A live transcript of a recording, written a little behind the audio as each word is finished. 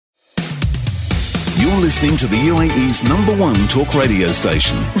You're listening to the UAE's #1 talk radio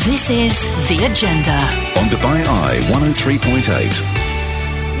station. This is The Agenda On Dubai Eye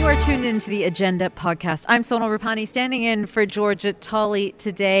 103.8. You are tuned into the Agenda podcast. I'm Sonal Rupani, standing in for Georgia Tolley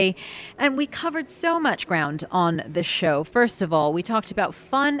today. And we covered so much ground on the show. First of all, we talked about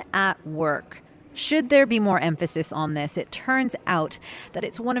fun at work. Should there be more emphasis on this? It turns out that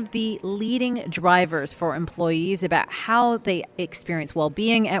it's one of the leading drivers for employees about how they experience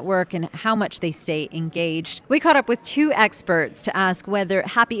well-being at work and how much they stay engaged. We caught up with two experts to ask whether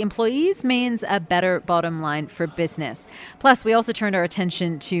happy employees means a better bottom line for business. Plus, we also turned our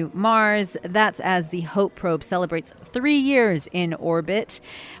attention to Mars. That's as the Hope probe celebrates 3 years in orbit.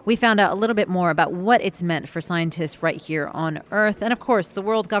 We found out a little bit more about what it's meant for scientists right here on Earth. And of course, the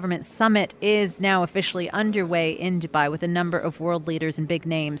World Government Summit is now officially underway in Dubai with a number of world leaders and big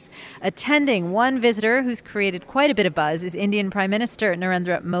names attending. One visitor who's created quite a bit of buzz is Indian Prime Minister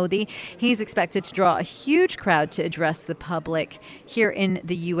Narendra Modi. He's expected to draw a huge crowd to address the public here in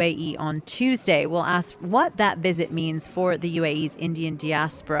the UAE on Tuesday. We'll ask what that visit means for the UAE's Indian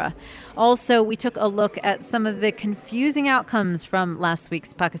diaspora. Also, we took a look at some of the confusing outcomes from last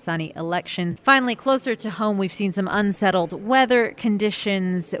week's Pakistani elections. Finally, closer to home, we've seen some unsettled weather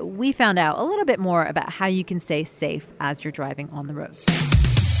conditions. We found out a little bit more about how you can stay safe as you're driving on the roads.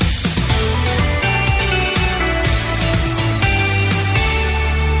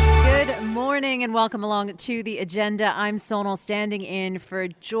 Good morning and welcome along to The Agenda. I'm Sonal, standing in for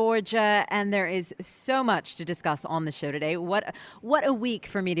Georgia, and there is so much to discuss on the show today. What a week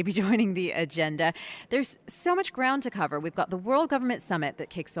for me to be joining The Agenda. There's so much ground to cover. We've got the World Government Summit that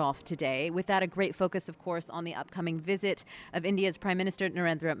kicks off today. With that, a great focus, of course, on the upcoming visit of India's Prime Minister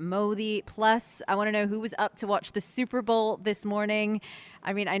Narendra Modi. Plus, I want to know who was up to watch the Super Bowl this morning.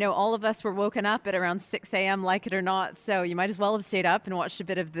 I mean, I know all of us were woken up at around 6 a.m., like it or not, so you might as well have stayed up and watched a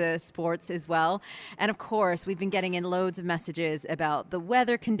bit of the sports as well. And of course, we've been getting in loads of messages about the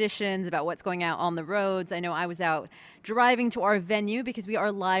weather conditions, about what's going out on the roads. I know I was out driving to our venue because we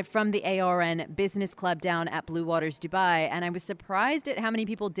are live from the ARN Business Club down at Blue Waters, Dubai, and I was surprised at how many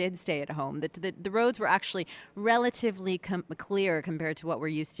people did stay at home. The roads were actually relatively clear compared to what we're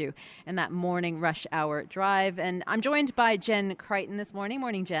used to in that morning rush hour drive. And I'm joined by Jen Crichton this morning.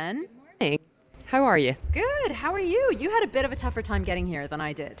 Morning, Jen. Good morning. How are you? Good. How are you? You had a bit of a tougher time getting here than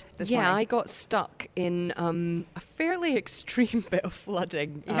I did this morning. Yeah, I got stuck in a fairly extreme bit of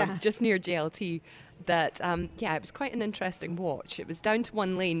flooding just near JLT. It was quite an interesting watch. It was down to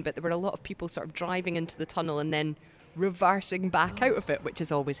one lane, but there were a lot of people sort of driving into the tunnel and then reversing back out of it, which is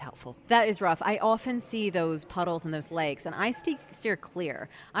always helpful. That is rough. I often see those puddles and those lakes, and I steer clear.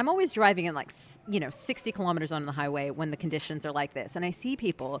 I'm always driving at 60 kilometers on the highway when the conditions are like this, and I see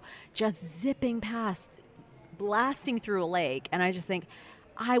people just zipping past, blasting through a lake, and I just think,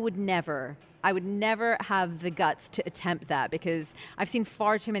 I would never have the guts to attempt that, because I've seen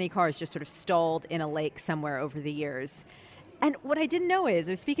far too many cars just sort of stalled in a lake somewhere over the years. And what I didn't know is,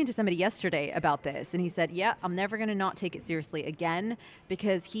 I was speaking to somebody yesterday about this, and he said, yeah, I'm never going to not take it seriously again,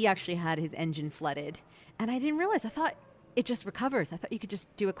 because he actually had his engine flooded. And I didn't realize, I thought it just recovers. I thought you could just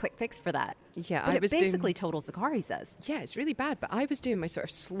do a quick fix for that. Yeah, but it basically totals the car, he says. Yeah, it's really bad, but I was doing my sort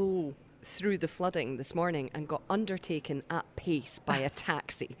of slow through the flooding this morning and got undertaken at pace by a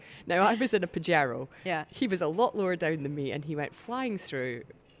taxi. Now, I was in a Pajero. Yeah. He was a lot lower down than me, and he went flying through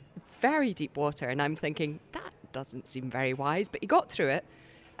very deep water, and I'm thinking, that doesn't seem very wise, but he got through it,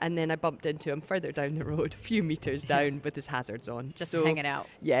 and then I bumped into him further down the road, a few meters down with his hazards on. Just hanging out.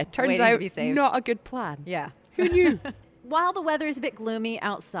 Yeah, turns waiting to out be saved. Not a good plan. Yeah. Who knew? While the weather is a bit gloomy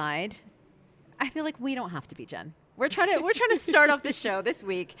outside, I feel like we don't have to be, Jen. We're trying to start off the show this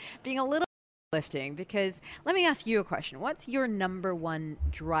week being a little lifting, because let me ask you a question. What's your number one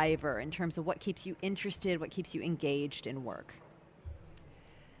driver in terms of what keeps you interested, what keeps you engaged in work?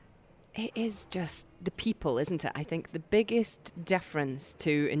 It is just the people, isn't it? I think the biggest difference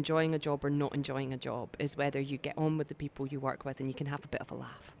to enjoying a job or not enjoying a job is whether you get on with the people you work with and you can have a bit of a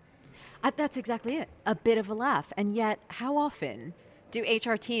laugh. That's exactly it. A bit of a laugh. And yet, how often do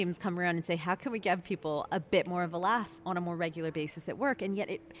HR teams come around and say, how can we give people a bit more of a laugh on a more regular basis at work? And yet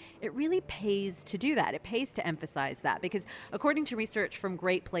it really pays to do that. It pays to emphasize that, because according to research from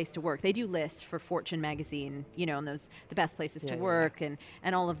Great Place to Work, they do lists for Fortune magazine, and those the best places to work and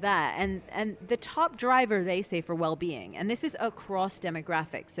all of that. And the top driver, they say, for well-being, and this is across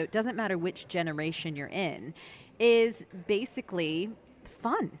demographics, so it doesn't matter which generation you're in, is basically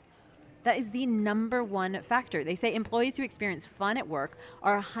fun. That is the number one factor. They say employees who experience fun at work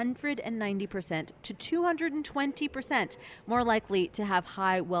are 190% to 220% more likely to have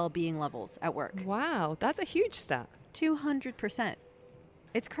high well-being levels at work. Wow, that's a huge stat. 200%.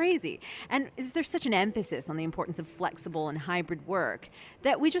 It's crazy. And there's such an emphasis on the importance of flexible and hybrid work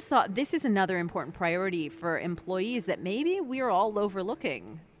that we just thought this is another important priority for employees that maybe we're all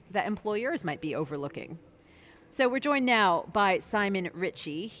overlooking, that employers might be overlooking. So we're joined now by Simon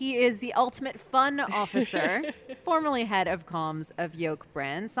Ritchie. He is the Ultimate Fun Officer, formerly head of comms of Yoke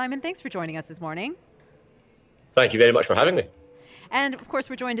Brands. Simon, thanks for joining us this morning. Thank you very much for having me. And of course,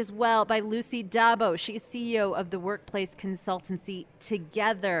 we're joined as well by Lucy Dabo. She's CEO of the workplace consultancy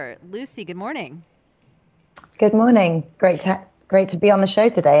Together. Lucy, good morning. Good morning. Great to be on the show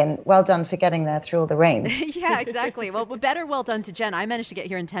today, and well done for getting there through all the rain. Yeah, exactly. Well well done to Jen. I managed to get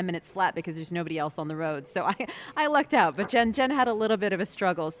here in 10 minutes flat because there's nobody else on the road. So I lucked out, but Jen had a little bit of a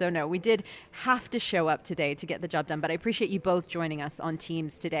struggle. So no, we did have to show up today to get the job done, but I appreciate you both joining us on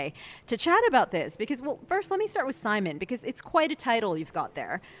Teams today to chat about this because, well, first let me start with Simon because it's quite a title you've got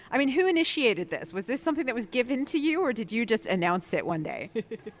there. I mean, who initiated this? Was this something that was given to you or did you just announce it one day?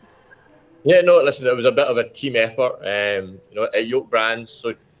 Yeah, no, listen, it was a bit of a team effort. At Yoke Brands,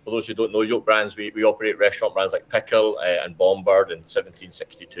 so for those who don't know, Yoke Brands, we operate restaurant brands like Pickle and Bombard and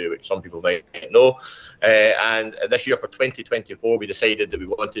 1762, which some people might know. And this year for 2024, we decided that we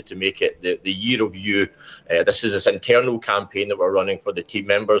wanted to make it the year of you. This is this internal campaign that we're running for the team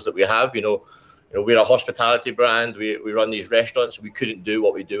members that we have. We're a hospitality brand. We run these restaurants. We couldn't do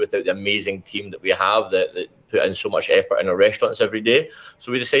what we do without the amazing team that we have that put in so much effort in our restaurants every day.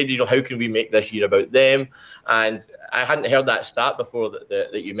 So we decided, how can we make this year about them? And I hadn't heard that stat before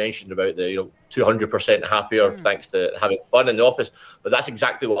that you mentioned about the 200% happier thanks to having fun in the office. But that's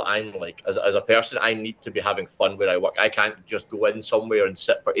exactly what I'm like. As a person, I need to be having fun where I work. I can't just go in somewhere and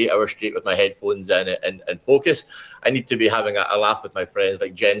sit for 8 hours straight with my headphones in and focus. I need to be having a laugh with my friends.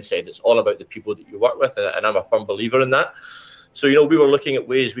 Like Jen said, it's all about the people that you work with, and I'm a firm believer in that. So, we were looking at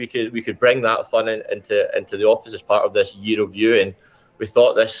ways we could bring that fun into the office as part of this year of you, and we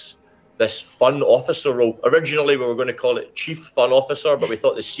thought this fun officer role. Originally, we were going to call it Chief Fun Officer, but we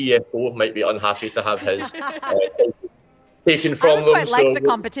thought the CFO might be unhappy to have his taken from them. I would quite like the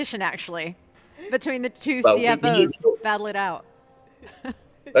competition, actually, between the two CFOs. Battle it out.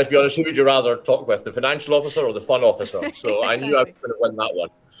 Let's be honest, who would you rather talk with, the financial officer or the fun officer? So exactly. I knew I was going to win that one.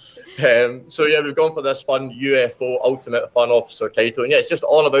 We've gone for this fun UFO, Ultimate Fun Officer title. And it's just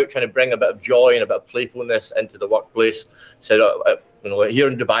all about trying to bring a bit of joy and a bit of playfulness into the workplace. So, here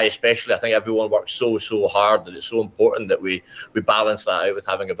in Dubai especially, I think everyone works so hard that it's so important that we balance that out with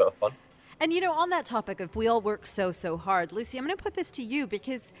having a bit of fun. And, on that topic of we all work so hard, Lucy, I'm going to put this to you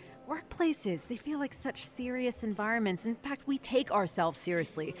because workplaces, they feel like such serious environments. In fact, we take ourselves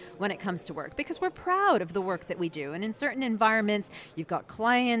seriously when it comes to work because we're proud of the work that we do. And in certain environments, you've got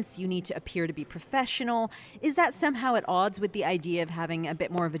clients, you need to appear to be professional. Is that somehow at odds with the idea of having a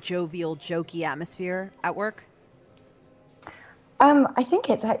bit more of a jovial, jokey atmosphere at work? I think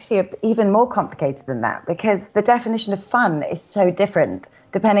it's actually even more complicated than that because the definition of fun is so different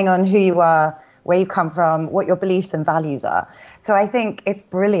depending on who you are, where you come from, what your beliefs and values are. So I think it's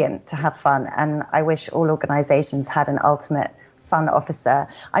brilliant to have fun, and I wish all organizations had an ultimate fun officer.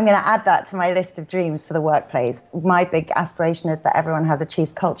 I'm going to add that to my list of dreams for the workplace. My big aspiration is that everyone has a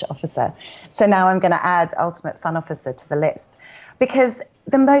chief culture officer. So now I'm going to add ultimate fun officer to the list because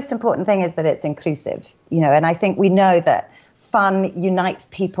the most important thing is that it's inclusive, and I think we know that fun unites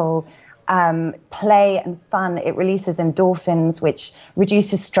people. Play and fun, it releases endorphins, which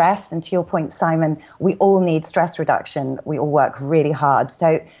reduces stress. And to your point, Simon, we all need stress reduction. We all work really hard.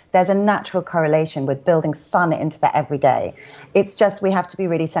 So there's a natural correlation with building fun into the everyday. It's just we have to be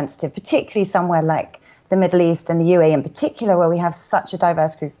really sensitive, particularly somewhere like the Middle East and the UAE in particular, where we have such a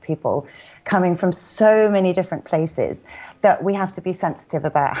diverse group of people coming from so many different places, that we have to be sensitive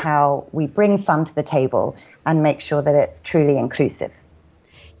about how we bring fun to the table and make sure that it's truly inclusive.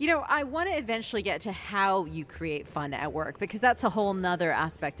 I want to eventually get to how you create fun at work because that's a whole nother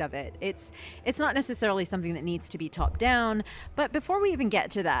aspect of it. It's not necessarily something that needs to be top down. But before we even get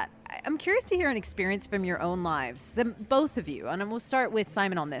to that, I'm curious to hear an experience from your own lives, both of you. And we'll start with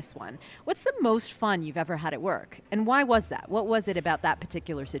Simon on this one. What's the most fun you've ever had at work? And why was that? What was it about that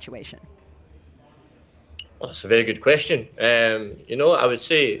particular situation? Well, that's a very good question. I would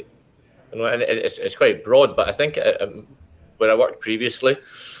say, and it's quite broad, but I think when I worked previously,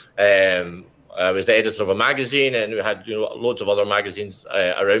 I was the editor of a magazine, and we had loads of other magazines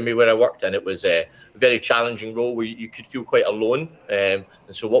around me where I worked, and it was a very challenging role where you could feel quite alone. And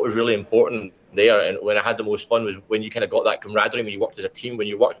so what was really important there, and when I had the most fun, was when you kind of got that camaraderie, when you worked as a team, when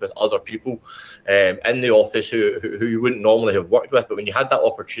you worked with other people in the office who you wouldn't normally have worked with, but when you had that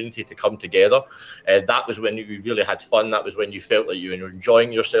opportunity to come together, that was when you really had fun. That was when you felt like you were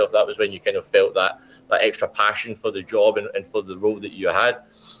enjoying yourself. That was when you kind of felt that extra passion for the job and for the role that you had.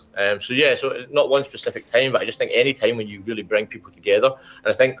 So not one specific time, but I just think any time when you really bring people together.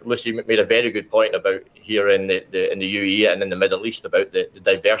 And I think Lucy made a very good point about here in the UAE and in the Middle East about the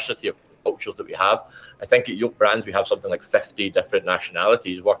diversity of cultures that we have. I think at Yoke Brands we have something like 50 different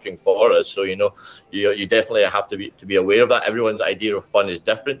nationalities working for us. So you definitely have to be aware of that. Everyone's idea of fun is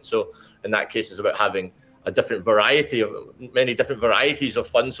different. So in that case, it's about having many different varieties of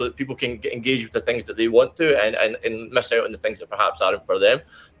fun, so that people can get engaged with the things that they want to and miss out on the things that perhaps aren't for them.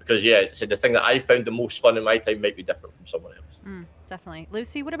 Because so the thing that I found the most fun in my time might be different from someone else. Definitely.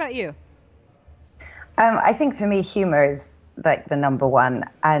 Lucy, what about you? I think for me, humor is like the number one,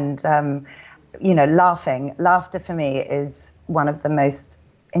 and laughter for me is one of the most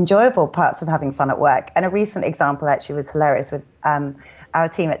enjoyable parts of having fun at work. And a recent example actually was hilarious with our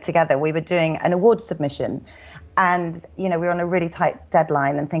team at Together. We were doing an award submission, and we were on a really tight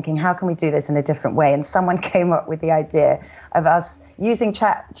deadline and thinking, how can we do this in a different way? And someone came up with the idea of us using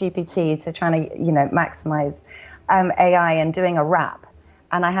ChatGPT to try to maximize AI and doing a rap.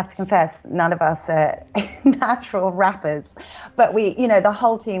 And I have to confess, none of us are natural rappers, but we, the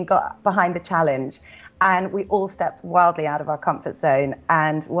whole team got behind the challenge, and we all stepped wildly out of our comfort zone.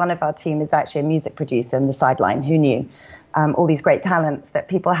 And one of our team is actually a music producer in the sideline. Who knew? All these great talents that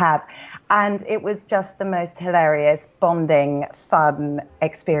people have. And it was just the most hilarious, bonding, fun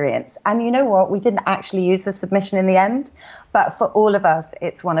experience. And you know what? We didn't actually use the submission in the end, but for all of us,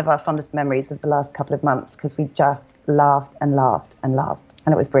 it's one of our fondest memories of the last couple of months, because we just laughed and laughed and laughed.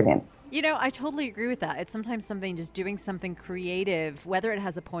 And it was brilliant. I totally agree with that. It's sometimes just doing something creative, whether it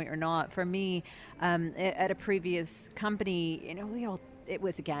has a point or not. For me, at a previous company, it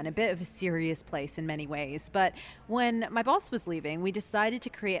was, again, a bit of a serious place in many ways. But when my boss was leaving, we decided to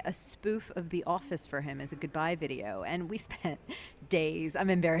create a spoof of The Office for him as a goodbye video. And we spent days, I'm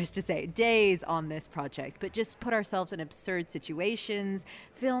embarrassed to say, days on this project, but just put ourselves in absurd situations,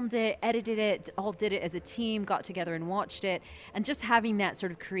 filmed it, edited it, all did it as a team, got together and watched it. And just having that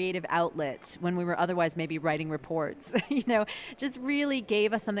sort of creative outlet when we were otherwise maybe writing reports, just really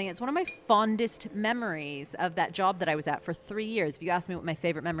gave us something. It's one of my fondest memories of that job that I was at for 3 years. If you ask me what my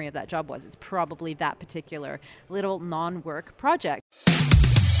favorite memory of that job was, it's probably that particular little non-work project.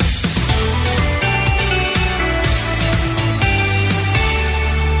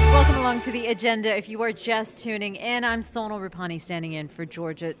 Welcome along to The Agenda. If you are just tuning in, I'm Sonal Rupani standing in for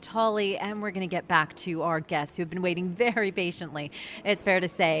Georgia Tolley, and we're going to get back to our guests who have been waiting very patiently, it's fair to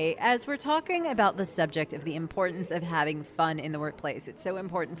say, as we're talking about the subject of the importance of having fun in the workplace. It's so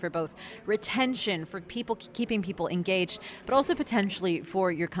important for both retention, for people, keeping people engaged, but also potentially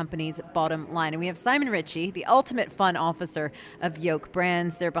for your company's bottom line. And we have Simon Ritchie, the ultimate fun officer of Yoke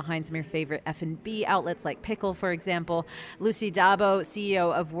Brands. They're behind some of your favorite F&B outlets like Pickle, for example. Lucy Dabo,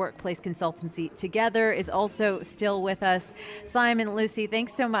 CEO of Workplace Consultancy Together, is also still with us. Simon, Lucy,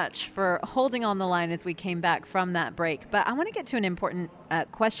 thanks so much for holding on the line as we came back from that break. But I want to get to an important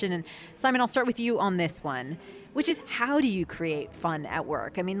question. And Simon, I'll start with you on this one, which is, how do you create fun at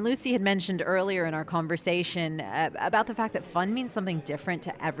work? I mean, Lucy had mentioned earlier in our conversation about the fact that fun means something different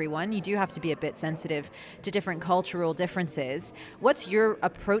to everyone. You do have to be a bit sensitive to different cultural differences. What's your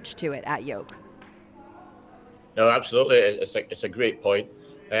approach to it at Yoke? No, absolutely. It's a great point.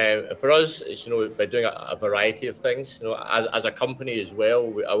 For us, it's by doing a variety of things. As a company as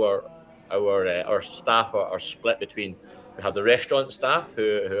well, our staff are split between. We have the restaurant staff who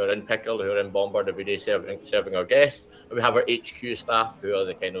are in Pickle, who are in Bombard every day serving our guests. And we have our HQ staff who are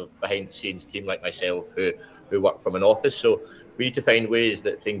the kind of behind the scenes team like myself who work from an office. So we need to find ways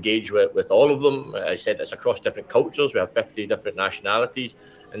to engage with all of them. I said it's across different cultures. We have 50 different nationalities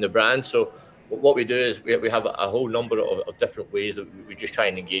in the brand. So what we do is we have a whole number of different ways that we just try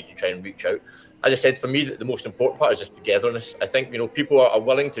and engage and try and reach out. As I said, for me, the most important part is just togetherness. I think, people are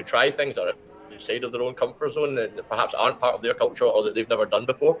willing to try things that are outside of their own comfort zone that perhaps aren't part of their culture or that they've never done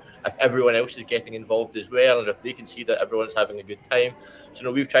before, if everyone else is getting involved as well and if they can see that everyone's having a good time. So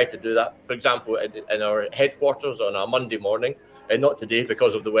we've tried to do that. For example, in our headquarters on a Monday morning, not today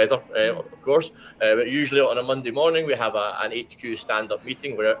because of the weather, of course, but usually on a Monday morning we have an HQ stand-up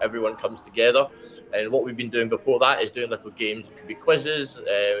meeting where everyone comes together. And what we've been doing before that is doing little games. It could be quizzes,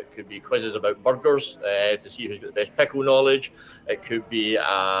 it could be quizzes about burgers to see who's got the best pickle knowledge. It could be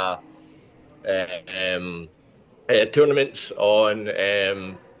tournaments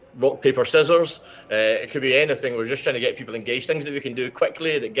on rock, paper, scissors. It could be anything. We're just trying to get people engaged, things that we can do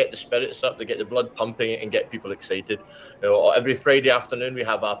quickly that get the spirits up, that get the blood pumping and get people excited. Every Friday afternoon we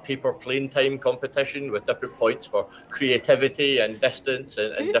have a paper plane time competition with different points for creativity and distance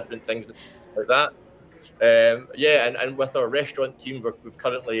and different things like that. And with our restaurant team, we've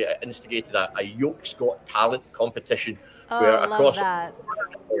currently instigated a Yolk's Got Talent competition. Where across that.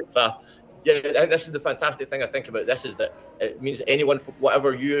 This is the fantastic thing I think about this, is that it means anyone,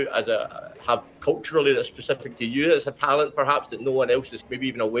 whatever you have culturally that's specific to you as a talent, perhaps that no one else is maybe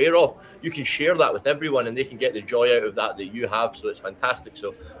even aware of, you can share that with everyone and they can get the joy out of that you have. So it's fantastic.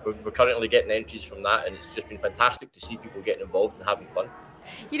 So we're currently getting entries from that, and it's just been fantastic to see people getting involved and having fun.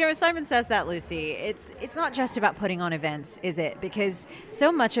 As Simon says that, Lucy, it's not just about putting on events, is it? Because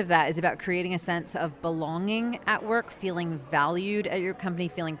so much of that is about creating a sense of belonging at work, feeling valued at your company,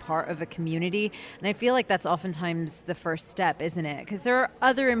 feeling part of a community. And I feel like that's oftentimes the first step, isn't it? Because there are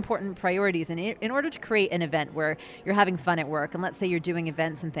other important priorities. And in order to create an event where you're having fun at work, and let's say you're doing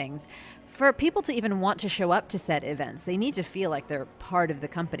events and things, for people to even want to show up to said events, they need to feel like they're part of the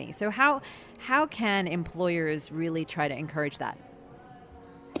company. So how can employers really try to encourage that?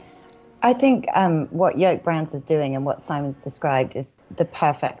 I think what Yolk Brands is doing and what Simon described is the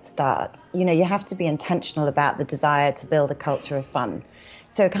perfect start. You have to be intentional about the desire to build a culture of fun.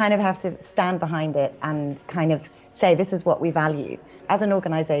 So kind of have to stand behind it and kind of say, this is what we value. As an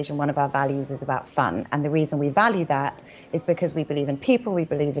organization, one of our values is about fun. And the reason we value that is because we believe in people, we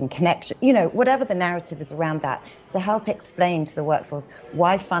believe in connection, whatever the narrative is around that, to help explain to the workforce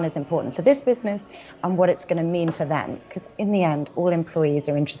why fun is important for this business and what it's going to mean for them. Because in the end, all employees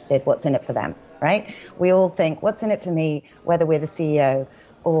are interested what's in it for them, right? We all think, what's in it for me, whether we're the CEO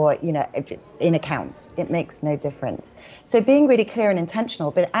or, in accounts, it makes no difference. So being really clear and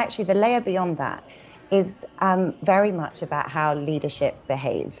intentional, but actually the layer beyond that is very much about how leadership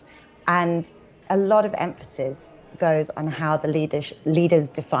behave. And a lot of emphasis goes on how the leaders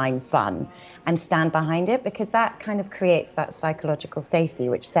define fun and stand behind it, because that kind of creates that psychological safety,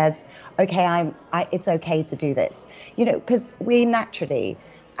 which says, okay, it's okay to do this. Because we naturally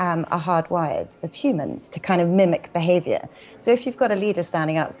are hardwired as humans to kind of mimic behavior. So if you've got a leader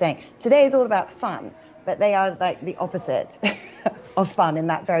standing up saying, today is all about fun, but they are like the opposite of fun in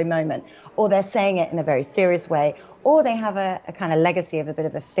that very moment, or they're saying it in a very serious way, or they have a kind of legacy of a bit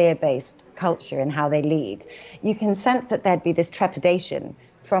of a fear-based culture in how they lead, you can sense that there'd be this trepidation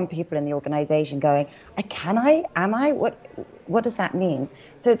from people in the organization going, am I, what does that mean?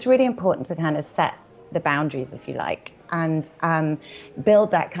 So it's really important to kind of set the boundaries, if you like, and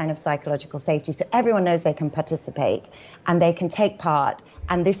build that kind of psychological safety so everyone knows they can participate and they can take part.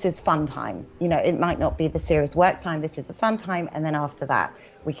 And this is fun time. It might not be the serious work time. This is the fun time. And then after that,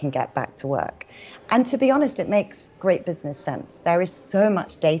 we can get back to work. And to be honest, it makes great business sense. There is so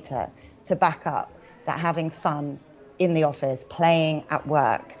much data to back up that having fun in the office, playing at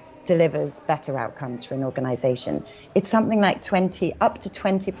work, delivers better outcomes for an organization. It's something like up to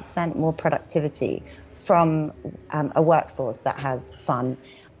 20% more productivity from a workforce that has fun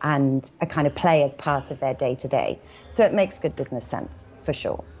and a kind of play as part of their day-to-day. So it makes good business sense, for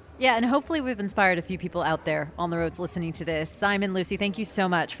sure. Yeah, and hopefully we've inspired a few people out there on the roads listening to this. Simon, Lucy, thank you so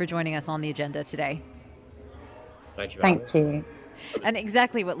much for joining us on the agenda today. Thank you. And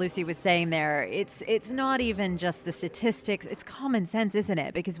exactly what Lucy was saying there, it's not even just the statistics, it's common sense, isn't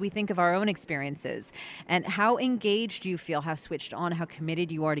it? Because we think of our own experiences and how engaged you feel, how switched on, how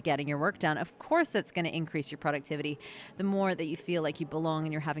committed you are to getting your work done. Of course, that's going to increase your productivity the more that you feel like you belong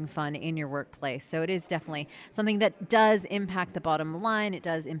and you're having fun in your workplace. So it is definitely something that does impact the bottom line, it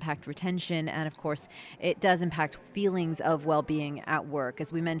does impact retention, and of course, it does impact feelings of well-being at work.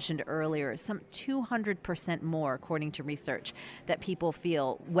 As we mentioned earlier, some 200% more, according to research, that people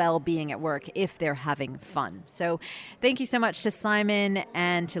feel well-being at work if they're having fun. So thank you so much to Simon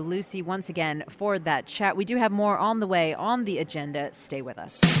and to Lucy once again for that chat. We do have more on the way on the agenda. Stay with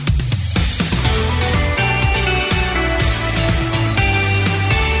us.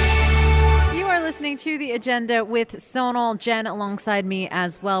 Listening to The Agenda with Sonal, Jen alongside me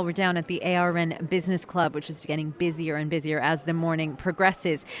as well. We're down at the ARN Business Club, which is getting busier and busier as the morning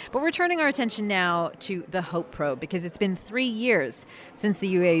progresses. But we're turning our attention now to the Hope probe, because it's been 3 years since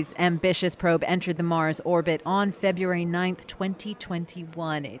the UAE's ambitious probe entered the Mars orbit on February 9th,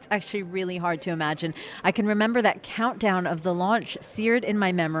 2021. It's actually really hard to imagine. I can remember that countdown of the launch seared in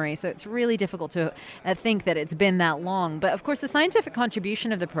my memory, so it's really difficult to think that it's been that long. But of course, the scientific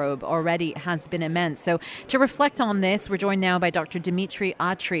contribution of the probe already has been been immense. So to reflect on this, we're joined now by Dr. Dimitri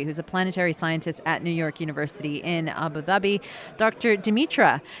Atri, who's a planetary scientist at New York University in Abu Dhabi. Dr.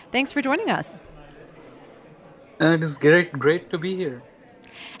 Dimitra, thanks for joining us. It is great to be here.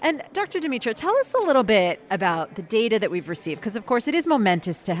 And Dr. Dimitra, tell us a little bit about the data that we've received, because of course it is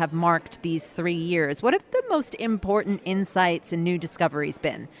momentous to have marked these 3 years. What have the most important insights and new discoveries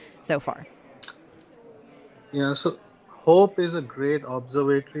been so far? Yeah, so HOPE is a great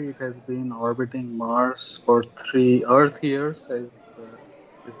observatory. It has been orbiting Mars for 3 Earth years, as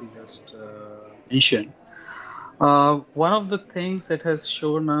you just mentioned. One of the things that has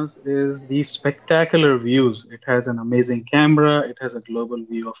shown us is these spectacular views. It has an amazing camera. It has a global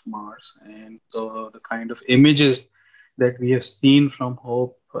view of Mars. And so the kind of images that we have seen from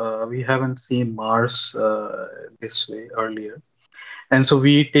HOPE, we haven't seen Mars this way earlier. And so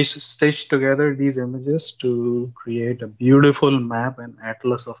we stitched together these images to create a beautiful map and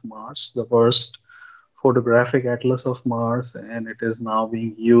atlas of Mars, the first photographic atlas of Mars. And it is now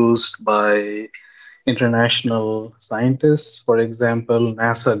being used by international scientists. For example,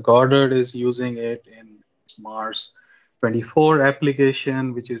 NASA Goddard is using it in Mars 24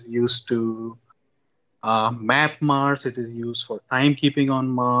 application, which is used to map Mars. It is used for timekeeping on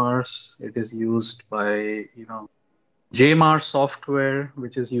Mars. It is used by, JMARS software,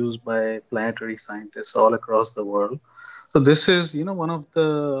 which is used by planetary scientists all across the world. So this is, one of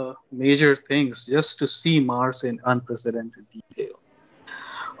the major things, just to see Mars in unprecedented detail.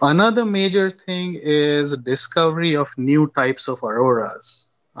 Another major thing is discovery of new types of auroras.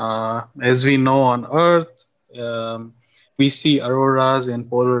 As we know on Earth, we see auroras in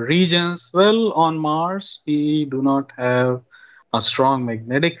polar regions. Well, on Mars, we do not have a strong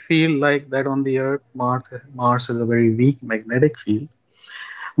magnetic field like that on the Earth. Mars is a very weak magnetic field.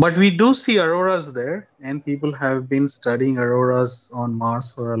 But we do see auroras there, and people have been studying auroras on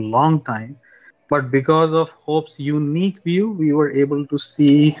Mars for a long time. But because of HOPE's unique view, we were able to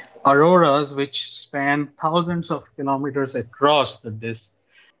see auroras which span thousands of kilometers across the disk,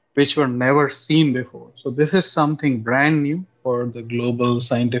 which were never seen before. So this is something brand new for the global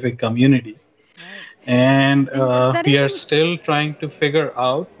scientific community. And we are still trying to figure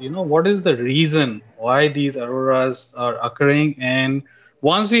out, what is the reason why these auroras are occurring. And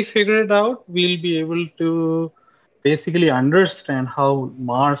once we figure it out, we'll be able to basically understand how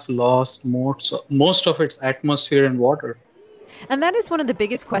Mars lost most of its atmosphere and water. And that is one of the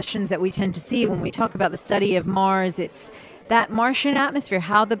biggest questions that we tend to see when we talk about the study of Mars. It's that Martian atmosphere,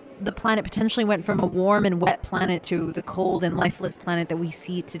 how the planet potentially went from a warm and wet planet to the cold and lifeless planet that we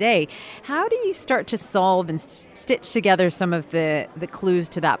see today. How do you start to solve and stitch together some of the clues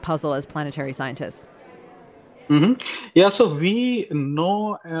to that puzzle as planetary scientists? Mm-hmm. Yeah, so we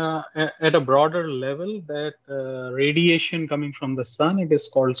know at a broader level that radiation coming from the sun, it is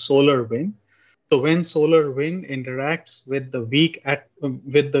called solar wind. So when solar wind interacts with the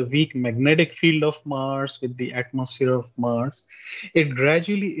weak magnetic field of Mars, with the atmosphere of Mars, it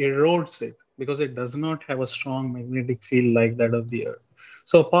gradually erodes it because it does not have a strong magnetic field like that of the Earth.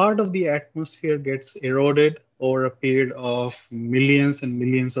 So part of the atmosphere gets eroded over a period of millions and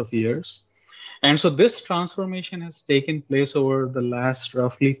millions of years. And so this transformation has taken place over the last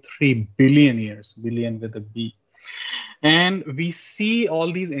roughly 3 billion years, billion with a B. And we see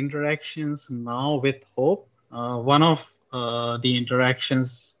all these interactions now with HOPE. One of the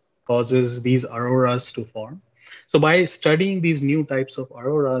interactions causes these auroras to form. So by studying these new types of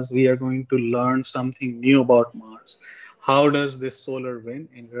auroras, we are going to learn something new about Mars. How does this solar wind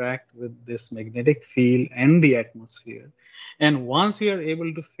interact with this magnetic field and the atmosphere? And once we are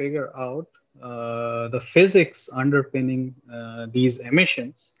able to figure out the physics underpinning these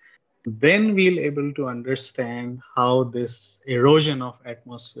emissions, then we'll able to understand how this erosion of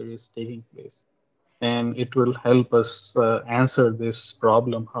atmosphere is taking place. And it will help us answer this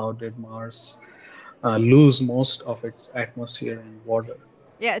problem. How did Mars lose most of its atmosphere and water?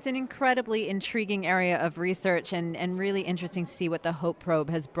 Yeah, it's an incredibly intriguing area of research and really interesting to see what the HOPE probe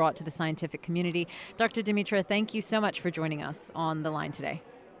has brought to the scientific community. Dr. Dimitra, thank you so much for joining us on the line today.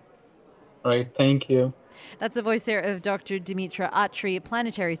 All right, thank you. That's the voice there of Dr. Dimitra Atri, a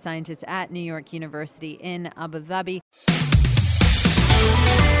planetary scientist at New York University in Abu Dhabi.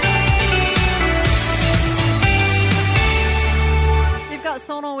 We've got got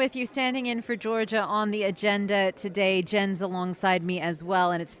Sonal with you, standing in for Georgia on the agenda today. Jen's alongside me as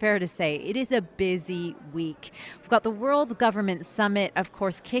well, and it's fair to say it is a busy week. We've got the World Government Summit, of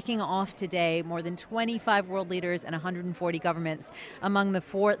course, kicking off today. More than 25 world leaders and 140 governments among the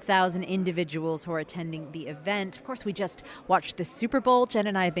 4,000 individuals who are attending the event. Of course, we just watched the Super Bowl. Jen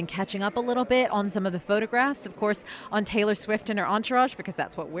and I have been catching up a little bit on some of the photographs, of course, on Taylor Swift and her entourage, because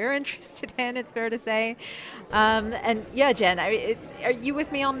that's what we're interested in, it's fair to say. And yeah, Jen, are you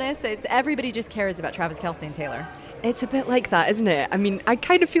with me on this? It's everybody just cares about Travis Kelce and Taylor. It's a bit like that, isn't it? I mean, I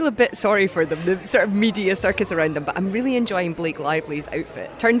kind of feel a bit sorry for them, the sort of media circus around them, but I'm really enjoying Blake Lively's outfit.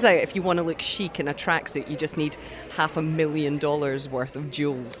 Turns out if you want to look chic in a tracksuit, you just need $500,000 worth of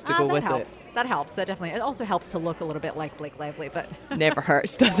jewels to go with it. That helps. That definitely. It also helps to look a little bit like Blake Lively, but never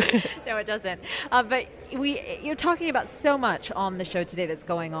hurts, does it? No, it doesn't. But you're talking about so much on the show today that's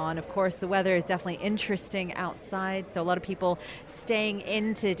going on. Of course, the weather is definitely interesting outside, so a lot of people staying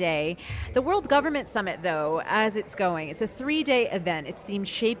in today. The World Government Summit, though, as it's going, it's a 3-day event. It's themed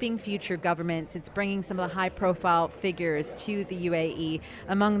Shaping Future Governments. It's bringing some of the high-profile figures to the UAE,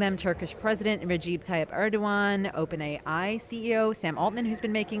 among them Turkish President Recep Tayyip Erdogan, OpenAI CEO Sam Altman, who's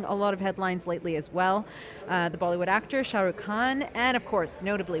been making a lot of headlines lately as well, the Bollywood actor Shah Rukh Khan, and of course,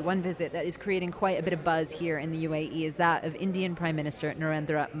 notably, one visit that is creating quite a bit of buzz here in the UAE is that of Indian Prime Minister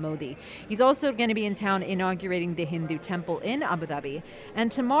Narendra Modi. He's also going to be in town inaugurating the Hindu temple in Abu Dhabi. And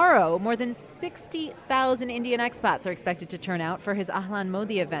tomorrow, more than 60,000 Indian expats are expected to turn out for his Ahlan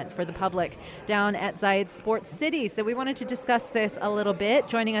Modi event for the public down at Zayed Sports City. So we wanted to discuss this a little bit.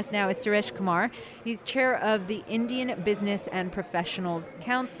 Joining us now is Suresh Kumar. He's chair of the Indian Business and Professionals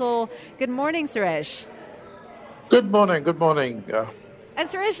Council. Good morning, Suresh. Good morning. Good morning. And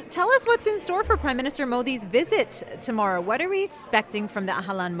Suresh, tell us what's in store for Prime Minister Modi's visit tomorrow. What are we expecting from the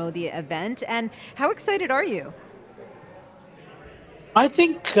Ahlan Modi event, and how excited are you? I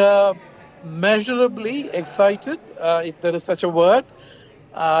think measurably excited, if there is such a word,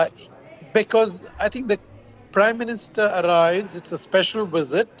 because I think the Prime Minister arrives. It's a special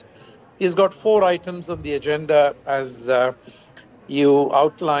visit. He's got 4 items on the agenda, as you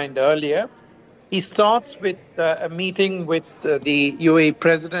outlined earlier. He starts with a meeting with the UAE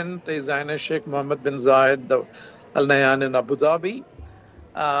President, His Highness Sheikh Mohammed bin Zayed Al Nahyan in Abu Dhabi.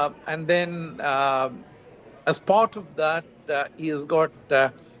 And then as part of that, he has got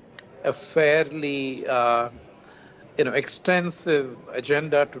a fairly extensive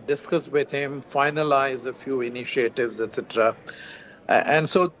agenda to discuss with him, finalize a few initiatives, etc. And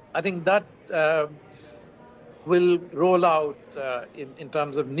so I think that will roll out in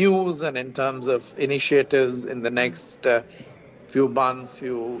terms of news and in terms of initiatives in the next few months,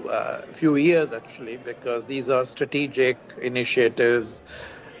 few years actually, because these are strategic initiatives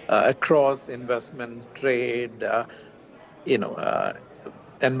across investments, trade,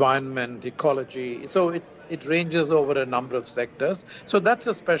 environment, ecology. So it ranges over a number of sectors. So that's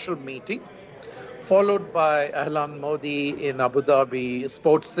a special meeting, followed by Ahlan Modi in Abu Dhabi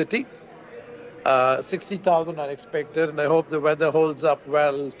Sports City. 60,000 are expected, and I hope the weather holds up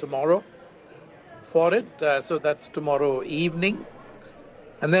well tomorrow for it. So that's tomorrow evening.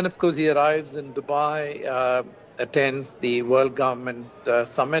 And then, of course, he arrives in Dubai, attends the World Government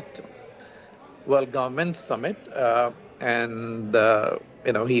Summit, and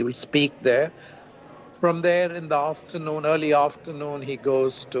he will speak there. From there, in the afternoon, early afternoon, he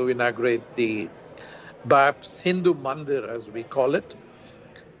goes to inaugurate the BAPS Hindu Mandir, as we call it.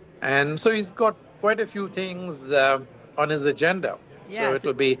 And so he's got quite a few things on his agenda. Yeah, so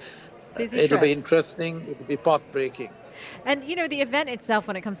it'll be interesting. It'll be path-breaking. And, the event itself,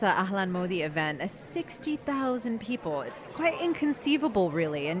 when it comes to the Ahlan Modi event, 60,000 people. It's quite inconceivable,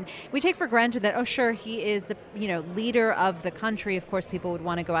 really. And we take for granted that, sure, he is the, leader of the country. Of course, people would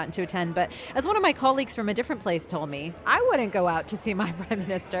want to go out and to attend. But as one of my colleagues from a different place told me, I wouldn't go out to see my prime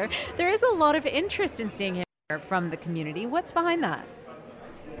minister. There is a lot of interest in seeing him from the community. What's behind that?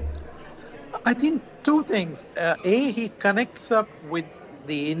 I think 2 things. He connects up with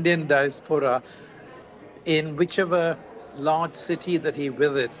the Indian diaspora in whichever large city that he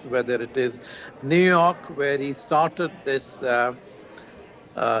visits, whether it is New York, where he started this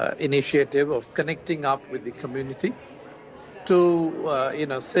initiative of connecting up with the community,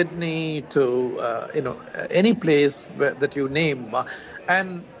 to Sydney, to any place that you name.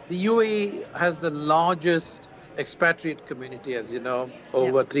 And the UAE has the largest expatriate community, as you know.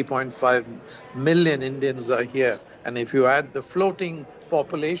 Over 3.5 million Indians are here. And if you add the floating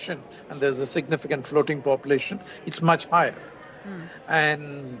population, and there's a significant floating population, it's much higher.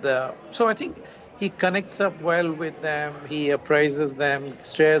 And so I think he connects up well with them, he appraises them,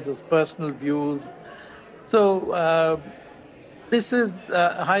 shares his personal views. So this is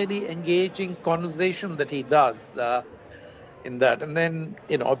a highly engaging conversation that he does in that. And then,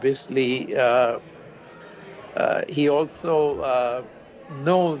 obviously, he also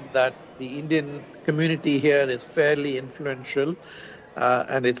knows that the Indian community here is fairly influential,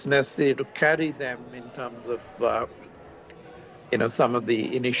 and it's necessary to carry them in terms of some of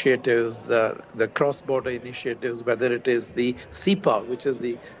the initiatives, the cross-border initiatives, whether it is the CEPA, which is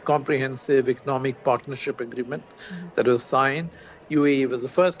the Comprehensive Economic Partnership Agreement that was signed. UAE was the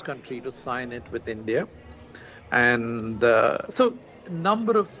first country to sign it with India. And so a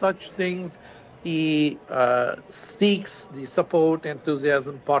number of such things, he seeks the support,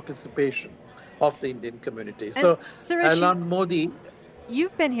 enthusiasm, participation of the Indian community. And so Suresh, Alan Modi...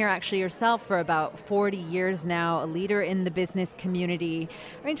 You've been here actually yourself for about 40 years now, a leader in the business community.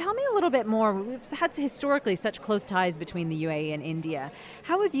 I mean, tell me a little bit more. We've had historically such close ties between the UAE and India.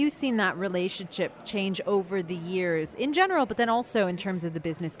 How have you seen that relationship change over the years in general, but then also in terms of the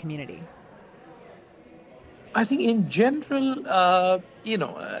business community? I think in general,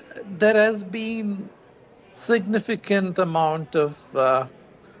 there has been significant amount of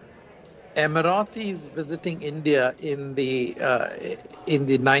Emiratis visiting India in the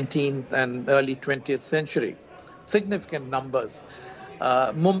 19th and early 20th century, significant numbers.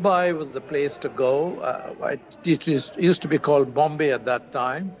 Mumbai was the place to go. It used to be called Bombay at that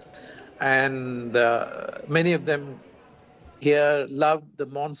time, and many of them here loved the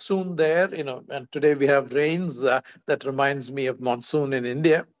monsoon there. And today we have rains. That reminds me of monsoon in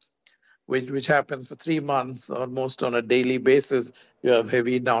India, which happens for 3 months almost on a daily basis. You have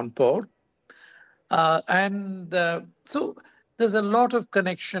heavy downpour. So there's a lot of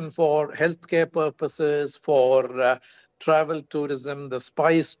connection for healthcare purposes, for travel tourism, the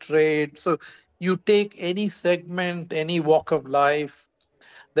spice trade. So you take any segment, any walk of life,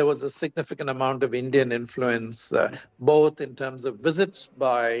 there was a significant amount of Indian influence, both in terms of visits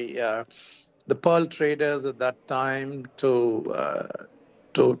by the pearl traders at that time to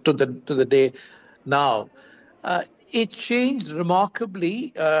the day now. It changed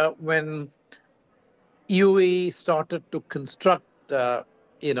remarkably when UAE started to construct, a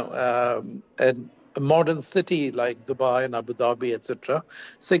modern city like Dubai and Abu Dhabi, etc.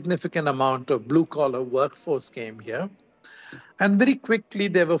 Significant amount of blue-collar workforce came here. And very quickly,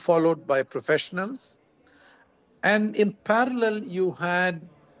 they were followed by professionals. And in parallel, you had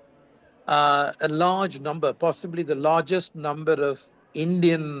a large number, possibly the largest number of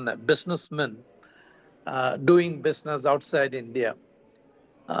Indian businessmen doing business outside India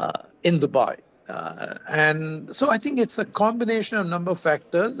in Dubai. And so I think it's a combination of a number of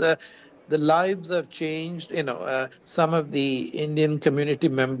factors. The lives have changed. Some of the Indian community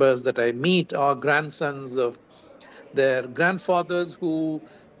members that I meet are grandsons of their grandfathers who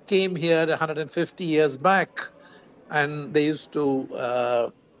came here 150 years back, and they used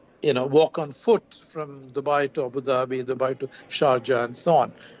to, walk on foot from Dubai to Abu Dhabi, Dubai to Sharjah, and so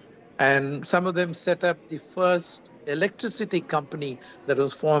on. And some of them set up the first electricity company that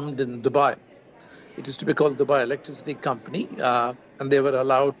was formed in Dubai. It used to be called Dubai Electricity Company, and they were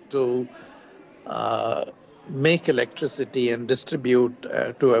allowed to make electricity and distribute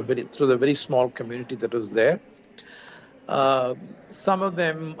through the very small community that was there. Some of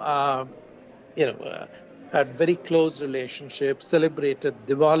them, had very close relationships, celebrated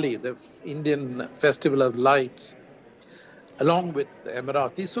Diwali, the Indian festival of lights, along with the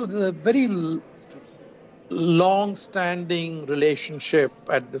Emiratis. So there's a very long-standing relationship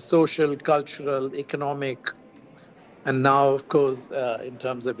at the social, cultural, economic, and now, of course, in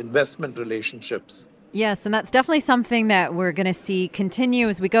terms of investment relationships. Yes, and that's definitely something that we're going to see continue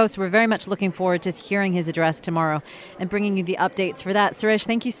as we go. So we're very much looking forward to hearing his address tomorrow and bringing you the updates for that. Suresh,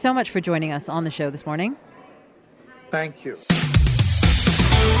 thank you so much for joining us on the show this morning. Thank you.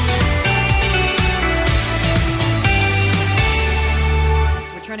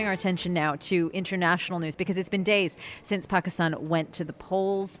 Turning our attention now to international news, because it's been days since Pakistan went to the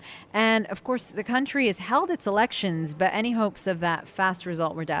polls. And of course, the country has held its elections, but any hopes of that fast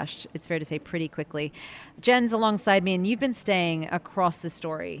result were dashed, it's fair to say, pretty quickly. Jen's alongside me, and you've been staying across the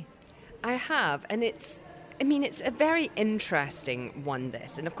story. I have, and it's a very interesting one,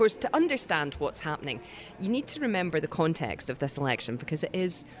 this. And of course, to understand what's happening, you need to remember the context of this election, because it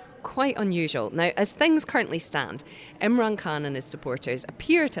is quite unusual. Now, as things currently stand, Imran Khan and his supporters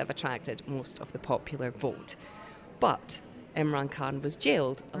appear to have attracted most of the popular vote. But Imran Khan was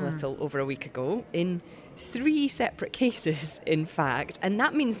jailed a little over a week ago in 3 separate cases, in fact, and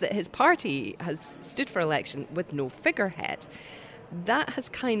that means that his party has stood for election with no figurehead. That has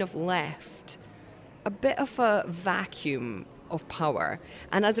kind of left a bit of a vacuum of power.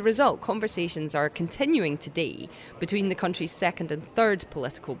 And as a result, conversations are continuing today between the country's second and third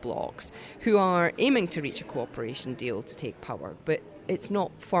political blocs, who are aiming to reach a cooperation deal to take power. But it's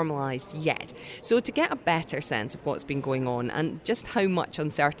not formalised yet. So to get a better sense of what's been going on and just how much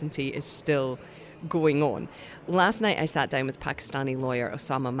uncertainty is still going on, last night I sat down with Pakistani lawyer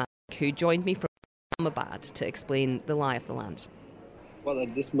Osama Malik, who joined me from Islamabad to explain the lie of the land. Well,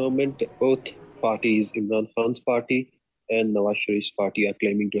 at this moment, both parties, Imran Khan's party and Nawaz Sharif's party, are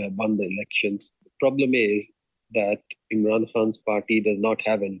claiming to have won the elections. The problem is that Imran Khan's party does not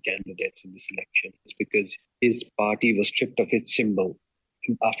have any candidates in this election. It's because his party was stripped of its symbol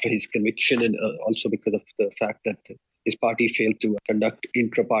after his conviction, and also because of the fact that his party failed to conduct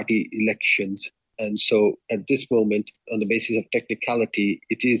intra-party elections. And so at this moment, on the basis of technicality,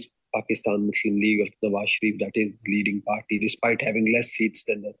 it is Pakistan Muslim League of Nawaz Sharif that is the leading party, despite having less seats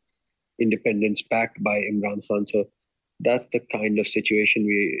than the independents backed by Imran Khan. So that's the kind of situation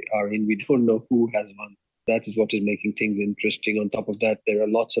we are in. We don't know who has won. That is what is making things interesting. On top of that, there are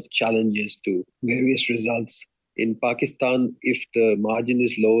lots of challenges to various results. In Pakistan, if the margin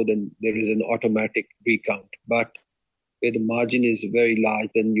is low, then there is an automatic recount. But where the margin is very large,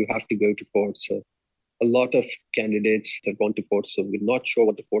 then you have to go to court. So a lot of candidates have gone to court, so we're not sure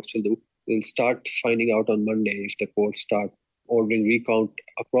what the courts will do. We'll start finding out on Monday if the courts start ordering recount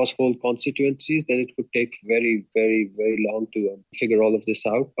across whole constituencies. Then it could take very, very, very long to figure all of this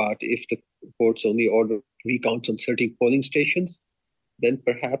out. But if the courts only order recounts on certain polling stations, then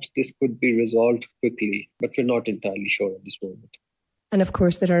perhaps this could be resolved quickly. But we're not entirely sure at this moment. And of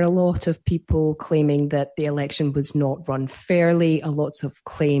course, there are a lot of people claiming that the election was not run fairly, lots of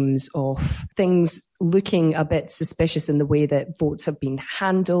claims of things looking a bit suspicious in the way that votes have been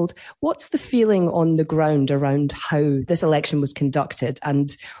handled. What's the feeling on the ground around how this election was conducted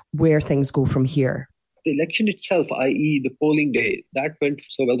and where things go from here? The election itself, i.e. the polling day, that went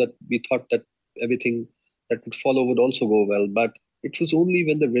so well that we thought that everything that would follow would also go well. But it was only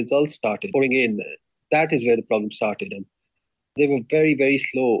when the results started pouring in, that is where the problem started. And they were very, very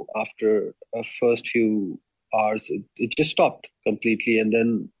slow after a first few hours. It just stopped completely. And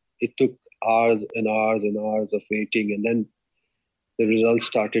then it took hours and hours and hours of waiting. And then the results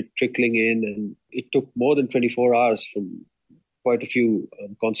started trickling in. And it took more than 24 hours from quite a few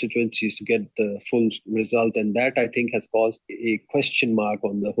constituencies to get the full result. And that, I think, has caused a question mark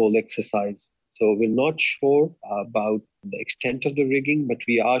on the whole exercise. So we're not sure about the extent of the rigging, but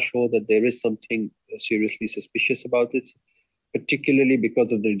we are sure that there is something seriously suspicious about this, particularly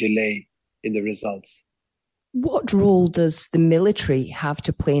because of the delay in the results. What role does the military have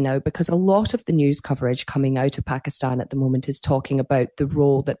to play now? Because a lot of the news coverage coming out of Pakistan at the moment is talking about the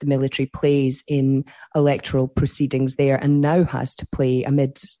role that the military plays in electoral proceedings there and now has to play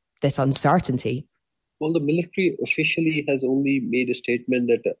amid this uncertainty. Well, the military officially has only made a statement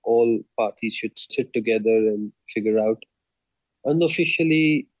that all parties should sit together and figure out.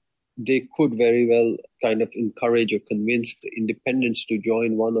 Unofficially, they could very well kind of encourage or convince the independents to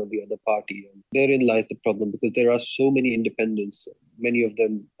join one or the other party. And therein lies the problem, because there are so many independents, many of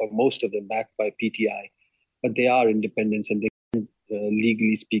them or most of them backed by PTI, but they are independents and they can't,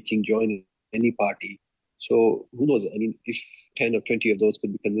 legally speaking, join any party. So who knows? I mean, if 10 or 20 of those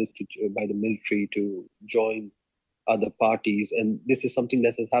could be convinced by the military to join other parties, and this is something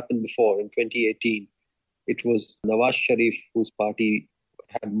that has happened before. In 2018, it was Nawaz Sharif whose party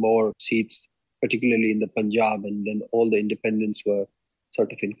had more seats, particularly in the Punjab, and then all the independents were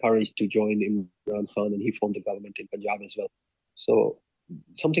sort of encouraged to join Imran Khan, and he formed the government in Punjab as well. So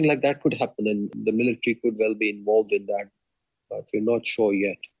something like that could happen, and the military could well be involved in that, but we're not sure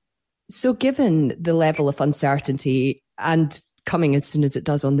yet. So given the level of uncertainty and coming as soon as it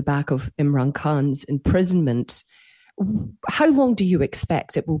does on the back of Imran Khan's imprisonment, how long do you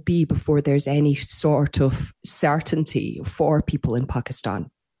expect it will be before there's any sort of certainty for people in Pakistan?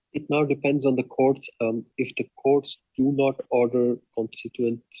 It now depends on the courts. If the courts do not order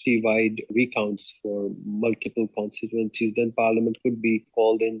constituency-wide recounts for multiple constituencies, then Parliament could be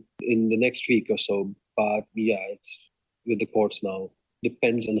called in the next week or so. But yeah, it's with the courts now.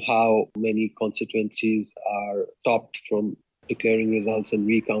 Depends on how many constituencies are stopped from declaring results and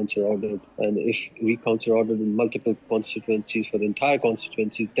recounts are ordered. And if recounts are ordered in multiple constituencies for the entire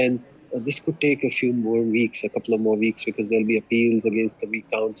constituencies, then this could take a few more weeks, a couple of more weeks, because there'll be appeals against the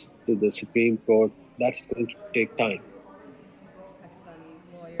recounts to the Supreme Court. That's going to take time.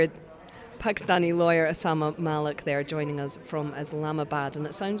 Pakistani lawyer Osama Malik there joining us from Islamabad, and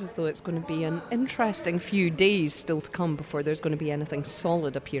it sounds as though it's going to be an interesting few days still to come before there's going to be anything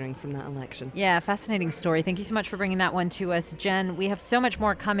solid appearing from that election. Yeah, fascinating story. Thank you so much for bringing that one to us, Jen. We have so much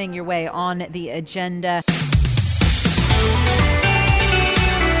more coming your way on the agenda.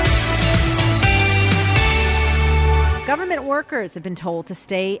 Government workers have been told to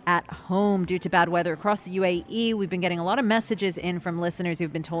stay at home due to bad weather across the UAE. We've been getting a lot of messages in from listeners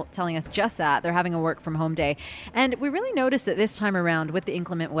who've been telling us just that. They're having a work from home day. And we really noticed that this time around with the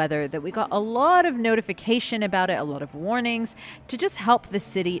inclement weather that we got a lot of notification about it, a lot of warnings to just help the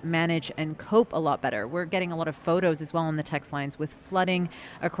city manage and cope a lot better. We're getting a lot of photos as well on the text lines with flooding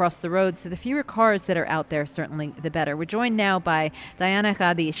across the roads. So the fewer cars that are out there, certainly the better. We're joined now by Diana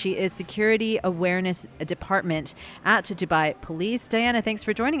Ghadi. She is Security Awareness Department at Dubai Police. Diana, thanks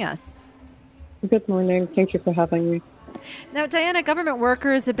for joining us. Good morning. Thank you for having me. Now, Diana, government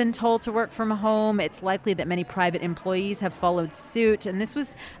workers have been told to work from home. It's likely that many private employees have followed suit. And this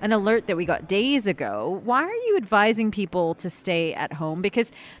was an alert that we got days ago. Why are you advising people to stay at home?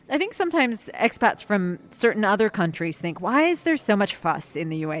 Because I think sometimes expats from certain other countries think, why is there so much fuss in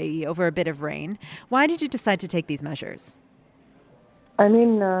the UAE over a bit of rain? Why did you decide to take these measures? I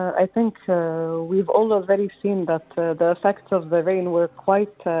mean, I think we've all already seen that the effects of the rain were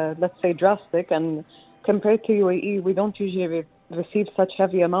quite, let's say, drastic. And compared to UAE, we don't usually receive such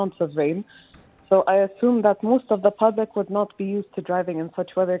heavy amounts of rain. So I assume that most of the public would not be used to driving in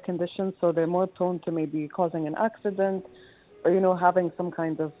such weather conditions. So they're more prone to maybe causing an accident or, having some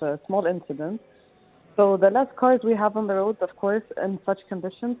kind of small incident. So the less cars we have on the roads, of course, in such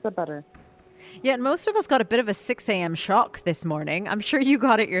conditions, the better. Yeah, and most of us got a bit of a 6 a.m. shock this morning. I'm sure you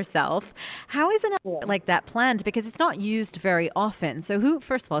got it yourself. How is an event like that planned? Because it's not used very often. So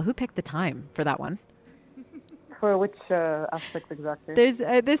first of all, who picked the time for that one? For which aspect exactly? There's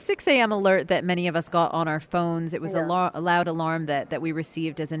this 6 a.m. alert that many of us got on our phones. It was a loud alarm that we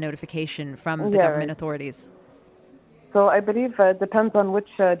received as a notification from the government authorities. So I believe it depends on which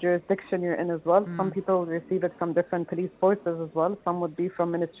jurisdiction you're in as well. Some people receive it from different police forces as well. Some would be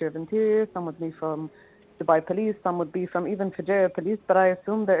from Ministry of Interior, some would be from Dubai Police, some would be from even Fujairah Police. But I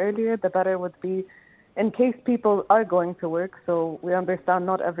assume the earlier, the better would be in case people are going to work. So we understand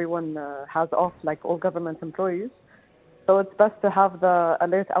not everyone has off like all government employees. So it's best to have the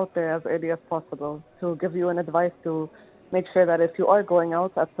alert out there as early as possible to give you an advice to make sure that if you are going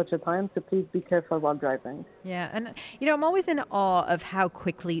out at such a time, to please be careful while driving. Yeah, and I'm always in awe of how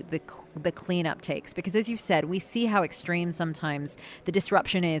quickly the cleanup takes, because as you said, we see how extreme sometimes the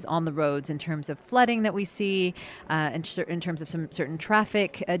disruption is on the roads in terms of flooding that we see, in terms of some certain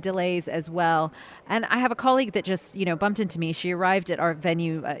traffic delays as well. And I have a colleague that just, bumped into me. She arrived at our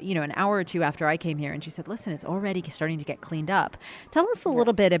venue, an hour or two after I came here, and she said, listen, it's already starting to get cleaned up. Tell us a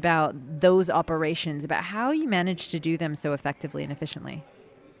little bit about those operations, about how you managed to do them so effectively and efficiently.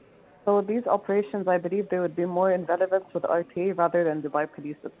 So these operations, I believe they would be more in relevance with RTA rather than Dubai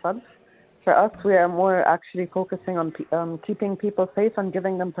Police itself. For us, we are more actually focusing on keeping people safe and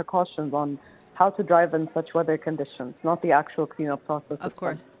giving them precautions on how to drive in such weather conditions, not the actual cleanup process. Of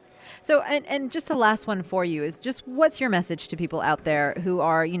course. So, and just the last one for you is just what's your message to people out there who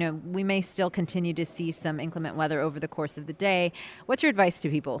are, we may still continue to see some inclement weather over the course of the day. What's your advice to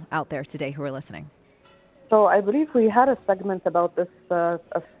people out there today who are listening? So I believe we had a segment about this a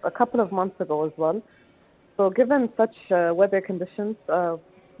couple of months ago as well. So given such weather conditions,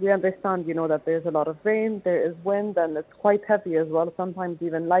 we understand, that there's a lot of rain, there is wind, and it's quite heavy as well, sometimes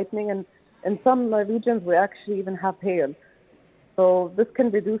even lightning. And in some regions, we actually even have hail. So this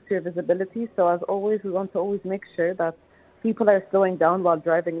can reduce your visibility. So as always, we want to always make sure that people are slowing down while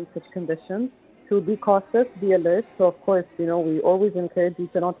driving in such conditions. To be cautious, be alert. So of course, we always encourage you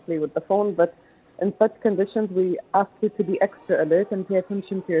to not play with the phone, but in such conditions, we ask you to be extra alert and pay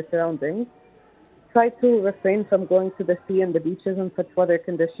attention to your surroundings. Try to refrain from going to the sea and the beaches in such weather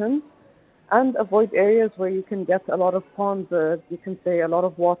conditions, and avoid areas where you can get a lot of ponds, you can say a lot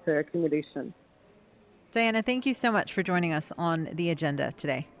of water accumulation. Diana, thank you so much for joining us on The Agenda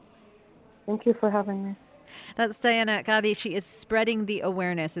today. Thank you for having me. That's Diana Ghadi. She is spreading the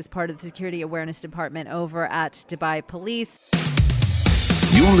awareness as part of the Security Awareness Department over at Dubai Police.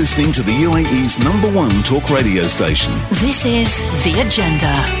 You're listening to the UAE's #1 talk radio station. This is The Agenda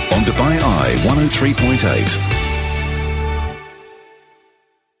On Dubai Eye 103.8.